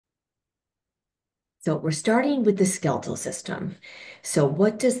So we're starting with the skeletal system. So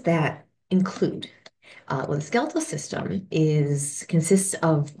what does that include? Well, the skeletal system is consists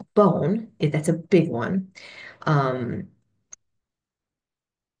of bone. That's a big one. Um,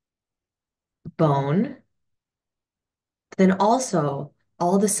 Bone, then also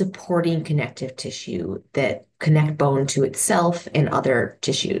all the supporting connective tissue that connect bone to itself and other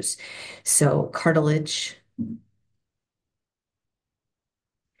tissues. So cartilage,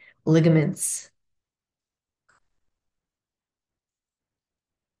 ligaments.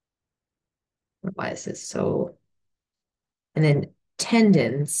 Why is this so? And then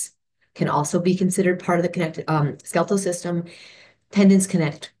tendons can also be considered part of the connected skeletal system. Tendons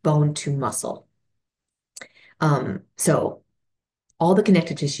connect bone to muscle. So all the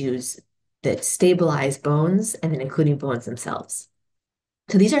connective tissues that stabilize bones and then including bones themselves.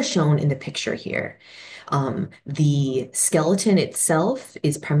 So these are shown in the picture here. The skeleton itself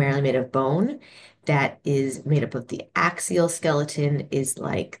is primarily made of bone. That is made up of the axial skeleton is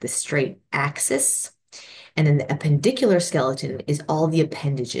like the straight axis. And then the appendicular skeleton is all the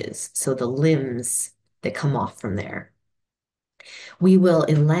appendages, so the limbs that come off from there. We will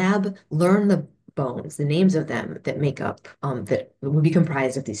in lab learn the bones, the names of them that make up, that would be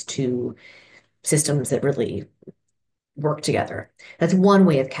comprised of these two systems that really work together. That's one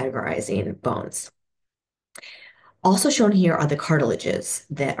way of categorizing bones. Also shown here are the cartilages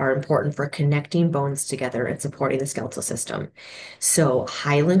that are important for connecting bones together and supporting the skeletal system. So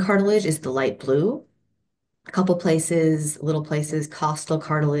hyaline cartilage is the light blue. A couple places, little places, costal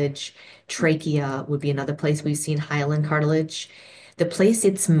cartilage, trachea would be another place we've seen hyaline cartilage. The place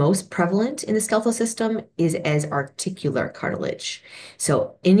it's most prevalent in the skeletal system is as articular cartilage.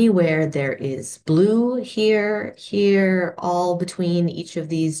 So anywhere there is blue here, here, all between each of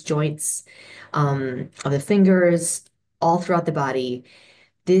these joints of the fingers, all throughout the body,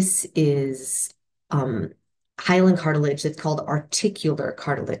 this is hyaline cartilage that's called articular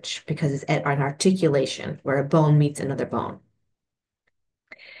cartilage because it's at an articulation where a bone meets another bone.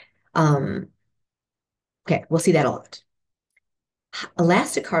 Um, okay, we'll see that a lot.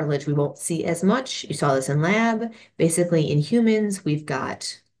 Elastic cartilage, we won't see as much. You saw this in lab. Basically, in humans, we've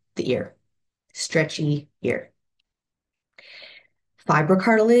got the ear, stretchy ear.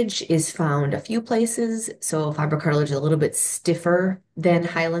 Fibrocartilage is found a few places. So fibrocartilage is a little bit stiffer than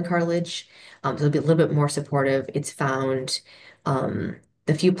hyaline cartilage. So it'll be a little bit more supportive. It's found um,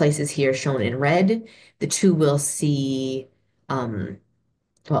 the few places here shown in red. The two we'll see, um,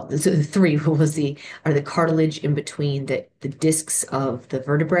 well, the three we'll see are the cartilage in between the discs of the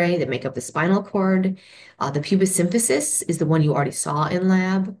vertebrae that make up the spinal cord. The pubis symphysis is the one you already saw in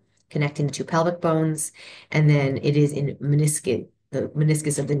lab, connecting the two pelvic bones. And then it is in meniscus, the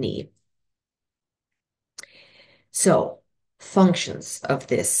meniscus of the knee. So, functions of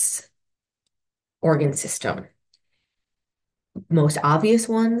this organ system. Most obvious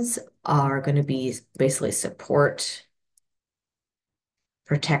ones are going to be basically support,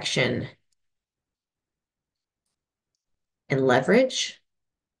 protection, and leverage.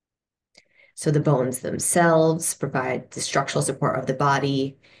 So the bones themselves provide the structural support of the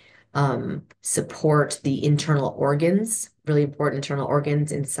body, support the internal organs, really important internal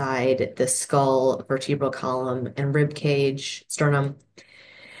organs inside the skull, vertebral column, and rib cage, sternum.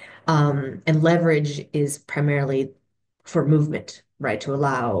 And leverage is primarily for movement, right? To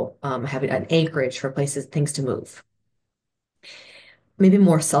allow having an anchorage for places, things to move. Maybe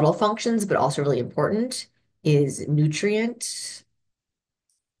more subtle functions, but also really important, is nutrient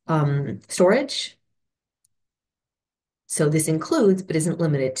storage. So this includes, but isn't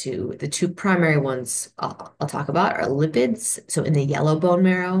limited to, the two primary ones I'll talk about are lipids, so in the yellow bone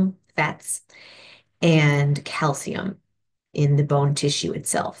marrow, fats, and calcium in the bone tissue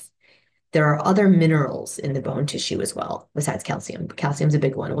itself. There are other minerals in the bone tissue as well, besides calcium. But calcium's a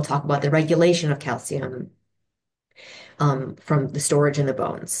big one. We'll talk about the regulation of calcium from the storage in the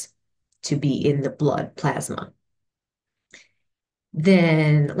bones to be in the blood plasma.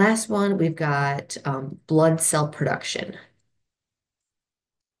 Then last one, we've got blood cell production.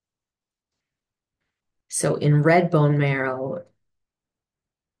 So in red bone marrow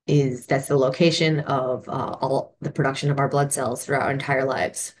that's the location of all the production of our blood cells throughout our entire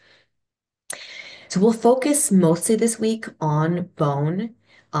lives. So we'll focus mostly this week on bone.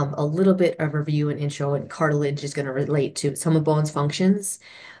 A little bit of review and intro, and cartilage is going to relate to some of bone's functions.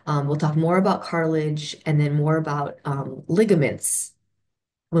 We'll talk more about cartilage and then more about ligaments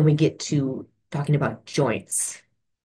when we get to talking about joints.